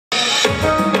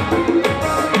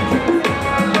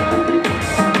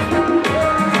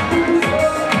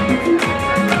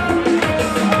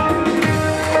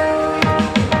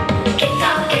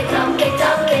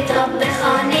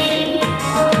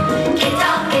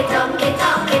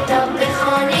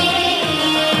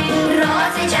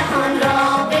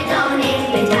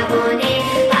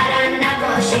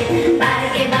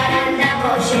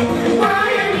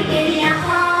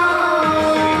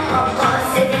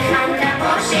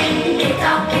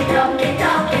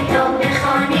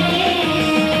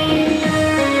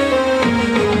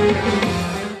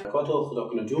خدا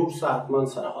کنه جور صحتمند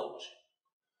سرحال باشه.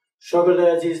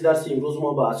 شاگردای عزیز، درس امروز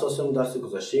ما با اساس اون درس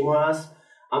گذشته ما است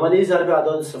عملیه ضرب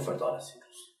اعداد صفردار است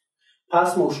امروز.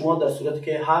 پس ما شما در صورتی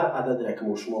که هر عدد را که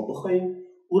ما شما بخوایم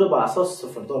او را با اساس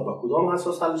صفردار با کدام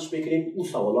اساس حلش میکنیم او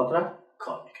سوالات را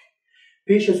کار میکنیم.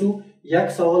 پیش از او یک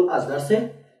سوال از درس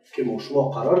که ما شما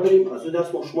قرار داریم از او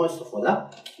درس ما شما استفاده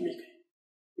میکنیم.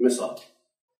 مثال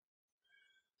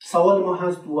سوال ما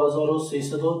هست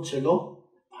 2345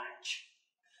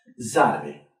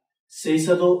 ضرب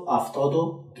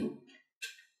 372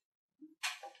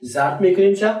 ضرب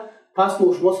میکنیم چه؟ پس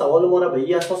ما شما سوال ما را به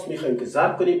این اساس میخوایم که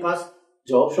ضرب کنیم، پس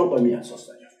جوابشون به این اساس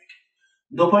دریافت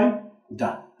میکنیم. 2.10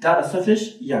 در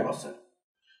صفرش 1 آسل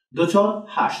 2 4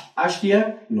 8 8 1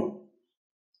 9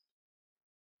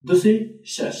 2 3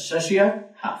 6 6 1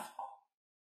 7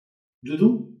 2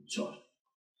 2 4.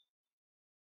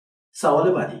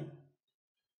 سوال بعدی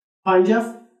 5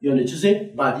 یعنی جزء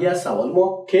بعدی از سوال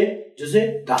ما که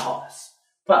جزء 10 است.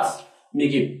 پس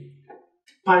میگیم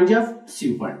 5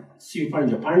 35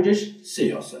 35 5ش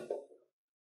 3 آسل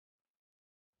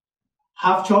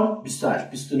 7 4 28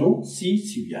 29 30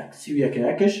 31 31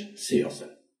 1ش 3 آسل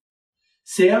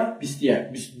 3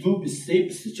 21 22 23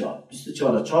 24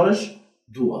 24 4ش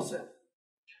 2 آسل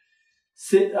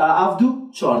 7 2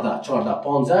 14 14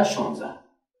 15 16.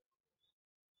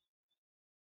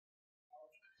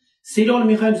 سه را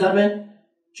میخوایم ضرب،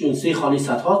 چون سه خانه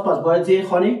سطح هاست پس باید زیر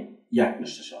خانه یک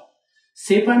نشته شد.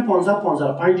 3 5 15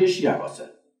 15 5ش 1 آسل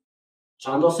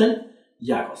چند آسل؟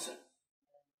 1 آسل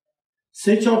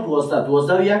 3 4 12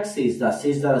 12 1 13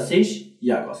 13 3ش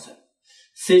 1 آسل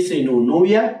 3 3 9 9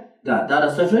 1 در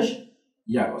صفرش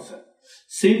 1 آسل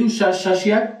 3 2 6 6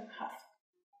 1 7.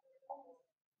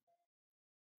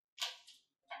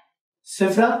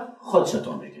 صفر خود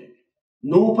چطور میگیریم؟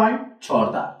 9 5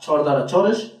 14 14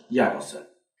 4ش 1 آسل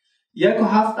 1 و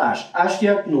 7 8 8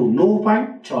 1 9 9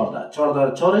 5 14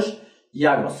 14 4ش 1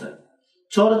 آسل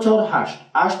 4 4 8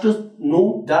 8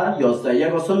 9 در 11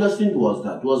 1 آسل داشتیم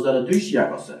 12 12 2ش 1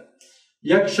 آسل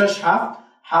 1 6 7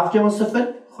 7 جمع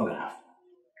 0 خود 7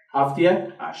 7 1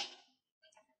 8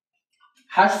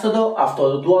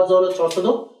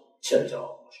 872,440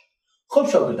 جواب باشه. خب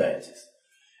شاگردای عزیز،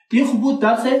 این خوب بود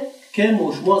درسه که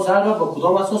ما شما ضرب با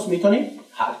کدام اساس میتونیم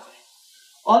حل کنیم.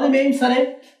 حالا میایم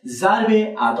سر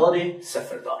ضرب اعداد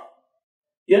صفردار.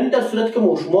 یعنی در صورتی که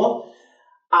ما شما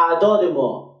اعداد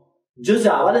ما جز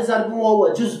اول ضرب ما و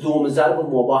جز دوم ضرب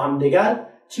ما با هم دیگر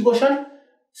چی باشن؟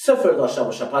 صفر داشته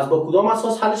باشه. پس با کدام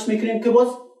اساس حلش میکنیم که باز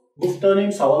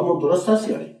گفتانیم سوال ما درست است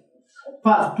یا نه.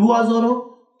 پس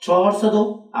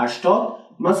 2480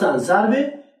 مثلا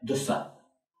ضرب 200.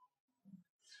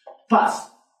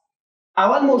 پس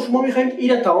اول ما شما میخوایم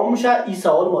این تمام میشه این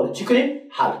سوال ما رو چی کنیم؟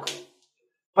 حل کنیم.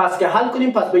 پس که حل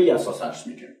کنیم پس به این اساس حلش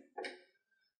میکنیم.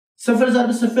 0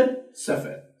 ضرب 0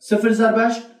 0 0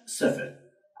 ضربش 0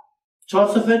 4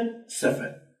 0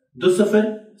 0 2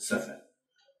 0 0.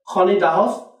 خانه 10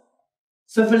 هاست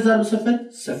 0 ضرب 0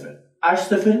 0 8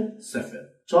 0 0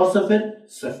 4 0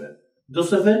 0 2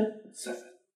 0 0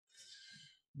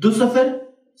 2 0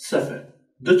 0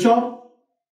 2 4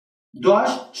 2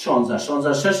 8 16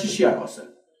 16 6 1 آسل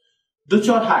 2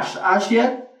 4 8 8 1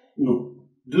 9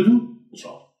 2 2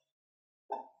 4.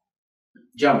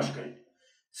 جمعش کنید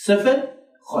 0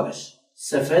 خودش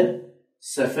 0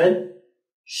 0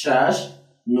 6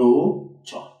 9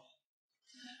 4.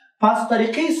 پس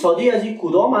طریقه ساده از این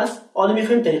کدام است؟ حالا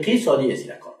میخوایم طریقه ساده از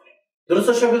این کار کنیم.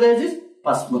 درسته شاگردای عزیز؟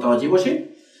 پس متوجه باشید.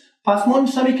 پس ما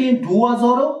میشه میکنیم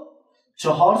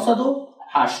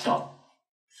 2480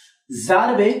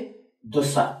 ضرب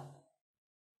 200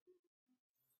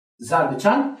 ضرب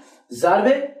چند؟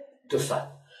 ضرب 200.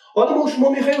 حالا ما شما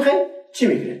میخوایم چی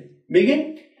میگیم؟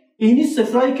 میگیم اینی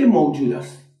صفرایی که موجود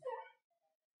است.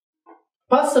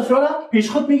 پس صفرها را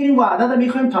پیش خود میگیریم و عدد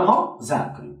میخوایم تنها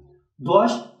ضرب کنیم. 2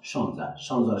 8 16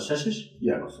 16 6ش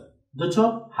 1 آسل 2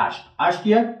 4 8 8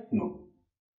 1 9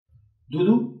 2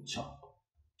 2 4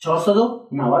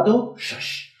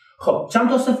 496. خب چند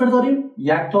تا صفر داریم؟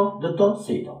 1 تا 2 تا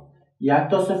 3 تا 1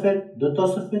 تا صفر 2 تا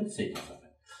صفر 3 تا صفر.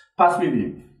 پس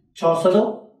میبینیم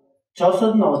 400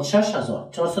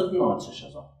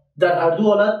 496,000 در هر دو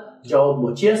حالت جواب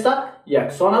ما چی است؟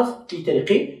 یکسان است. این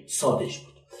طریقه سادهش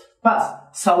بود. پس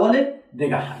سوال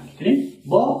دیگه حل میکنیم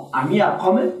با امی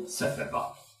ارقام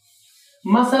صفرگاه.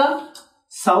 مثلا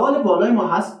سوال بالای ما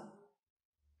هست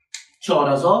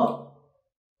 4000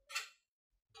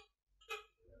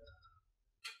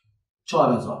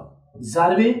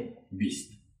 ضرب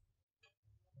 20.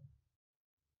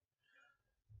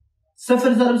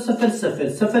 0 ضرب 0 0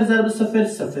 0 ضرب 0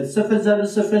 0 0 ضرب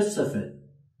 0 0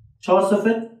 4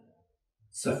 0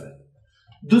 0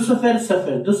 2 0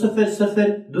 0 2 0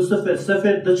 0 2 0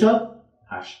 0 2 4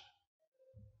 8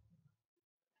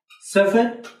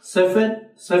 0 0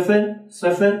 0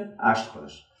 0 8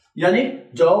 خودش. یعنی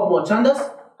جواب ما چند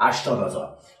است؟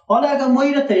 80,000. حالا اگر ما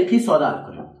این را طریقی ساده حل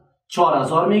کنیم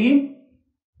 4000 میگیم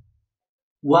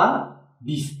و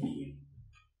 20 میگیم.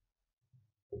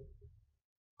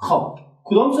 خب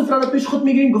کدام صفر را پیش خود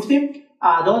میگیریم؟ گفتیم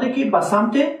اعدادی که به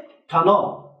سمت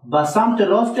تناب به سمت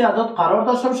راست اعداد قرار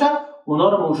داشته باشه اونا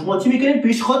رو ما شما چی میکنیم؟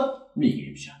 پیش خود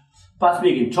میگیریم. پس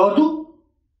میگیم 4 2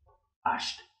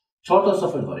 8. 4 تا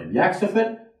صفر داریم، 1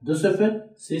 0 2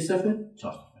 0 3 0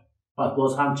 4 0. پس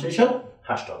باز هم چه شد؟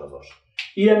 80,000 شد.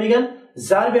 این میگن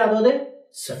ضرب اعداد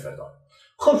صفر دار.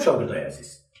 خب شاگردای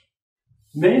عزیز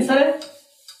بریم سر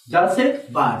درس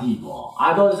بعدی. ما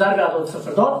اعداد ضرب اعداد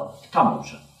صفر دار تمام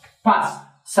شد. پس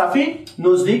صفحه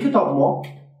 19 کتاب ما،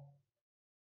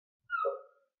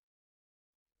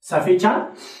 صفحه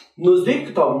چند؟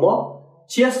 19 کتاب ما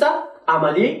چی است؟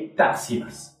 عملیه تقسیم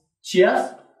است. چی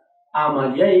است؟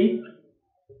 عملیه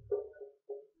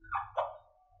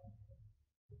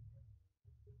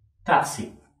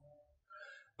تقسیم.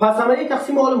 پس عملیه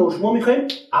تقسیم حال ما شما میخوایم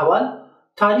اول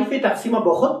تعریف تقسیم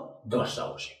با خود داشته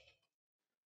باشیم.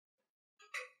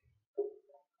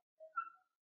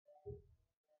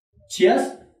 چی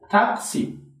است؟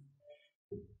 تقسیم.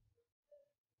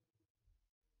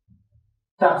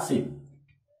 تقسیم.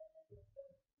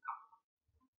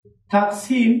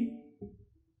 تقسیم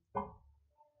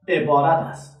عبارت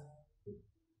است.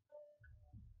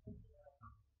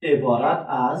 عبارت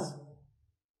از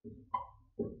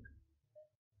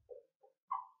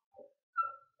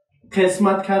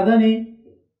قسمت کردن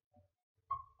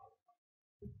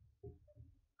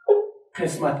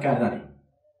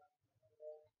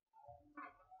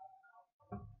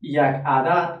یک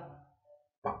عدد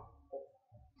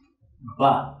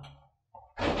با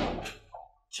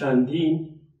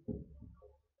چندین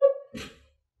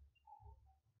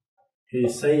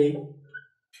حصه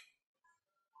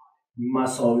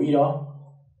مساوی را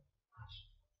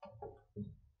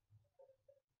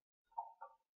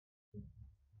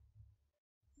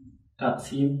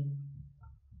تقسیم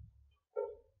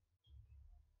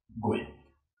گوییم.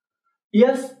 این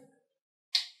است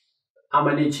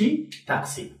عملی چی؟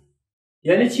 تقسیم.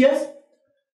 یعنی چی است؟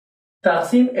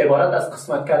 تقسیم عبارت از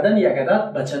قسمت کردن یک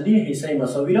عدد به چندین حصه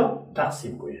مساوی را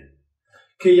تقسیم گوییم.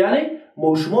 که یعنی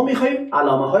ما شما میخوایم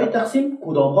علامه های تقسیم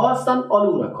کدام ها هستند؟ آن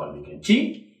او را کار میکنیم.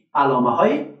 چی؟ علامه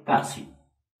های تقسیم.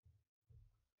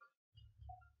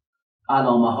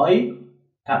 علامه های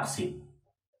تقسیم.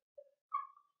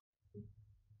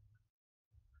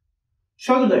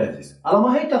 شاگردای عزیز علامه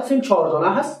های تقسیم 4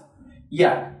 دانه هست.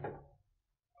 1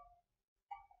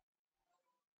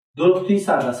 دو نقطه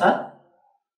سربسر،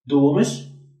 دومش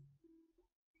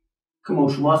که ما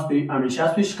شما همیشه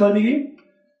از پیش کار میگیریم،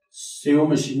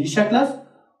 سومش این شکل است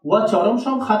و چهارمش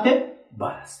هم خط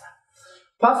بر است.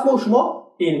 پس ما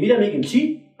شما این میره میگیم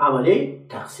چی؟ عملیه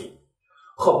تقسیم.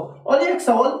 خب حالا یک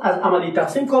سوال از عملیه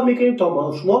تقسیم کار میکنیم تا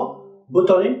ما شما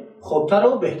بتونیم خوبتر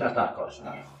و بهترتر کارش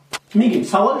کنیم. میگیم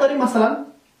سوال داریم مثلا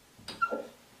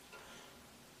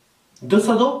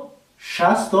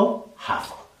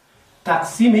 267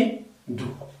 تقسیم 2.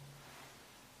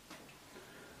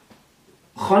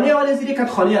 خانه اول زیر کت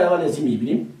خانه اول زیر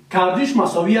میبینیم کردیش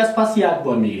مساوی است. پس یک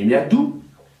بار میگیریم 1 2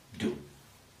 2.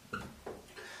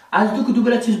 از 2 که 2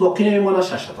 بره چیز باقی نمیمونه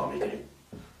 6 تا میگیریم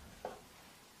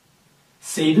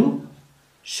 3 2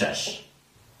 6.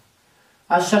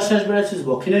 از 6 بره چیز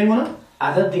باقی نمیمونه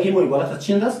عدد دیگه ما عبارت از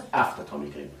چند است؟ 7 تا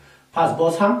میگیریم. پس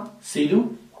باز هم 3 2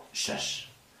 6.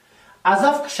 از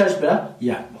 7 که 6 بره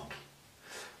 1 باقی.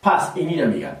 پس اینی رو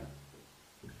میگن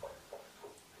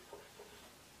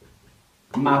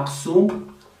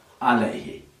مقسوم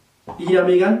علیه. این رو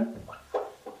میگن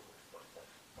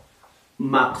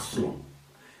مقسوم.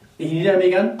 اینی رو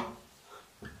میگن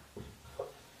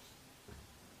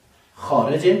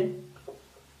خارج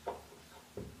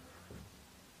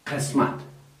قسمت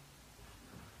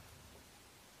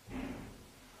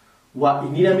و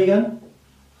اینی رو میگن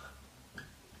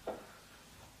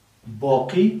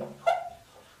باقی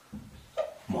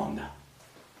مانده. مانده.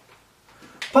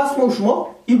 پس ما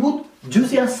شما این بود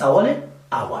جزئی از سوال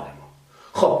اول ما.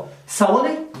 خب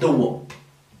سوال دوم.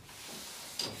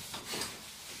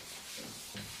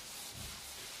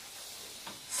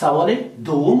 سوال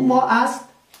دوم ما است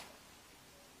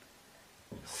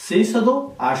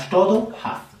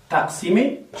 387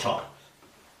 تقسیم 4.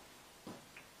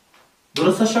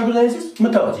 درست است شاگردان عزیز؟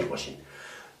 متوجه باشین.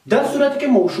 در صورتی که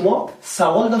ما شما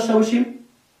سوال داشته باشیم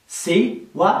 3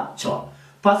 و 4،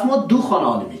 پس ما دو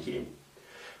خانه میگیریم.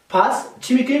 پس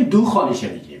چی میکنیم؟ دو خانشه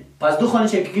میگیریم. پس دو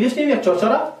خانشه که گرفتیم یک 4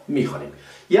 4 میخوانیم.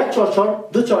 1 4 4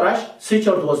 2 4 8 3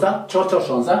 4 12 4 4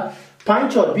 16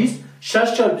 5 4 20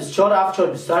 6 4 24 7 4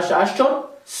 28 8 4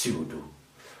 32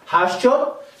 8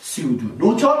 4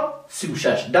 32 9 4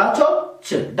 36 10 4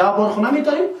 40. 10 بار خونه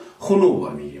میتاریم، خونه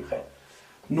بار میگیریم. خیلی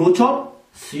 9 4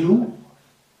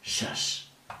 36.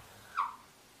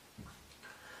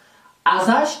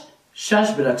 ازش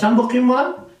 6 بره چند باقی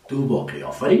میمونه؟ 2 باقی.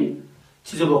 آفرین.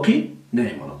 چیز باقی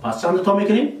نمیمونه. پس چند تا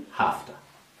میکنیم؟ 7.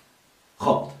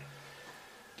 خب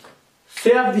 3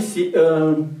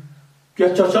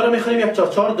 1 4 4 میخونیم. 1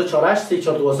 4 4 2 4 8 3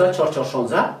 4 12 4 4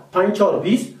 16 5 4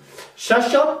 20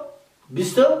 6 4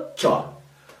 24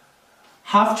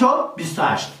 7 4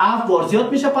 28. 7 بار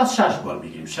زیاد میشه، پس 6 بار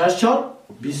میگیریم. 6 4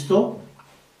 24.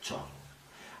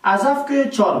 از اف که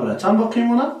 4 بره چند باقی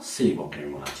میمونه؟ 3 باقی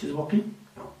میمونه. چیز باقی؟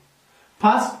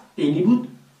 پس اینی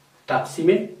بود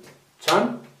تقسیم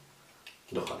چند؟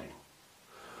 دو خانه.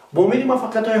 با امید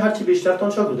موفقیت‌های هرچی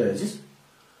بیشترتان شاگردان عزیز.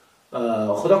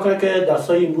 خدا کنه که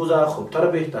درسای امروز خوبتر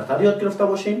و بهترتر یاد گرفته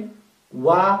باشین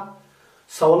و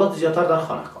سوالات زیادتر در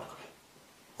خانه کار کنین.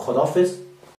 خداحافظ.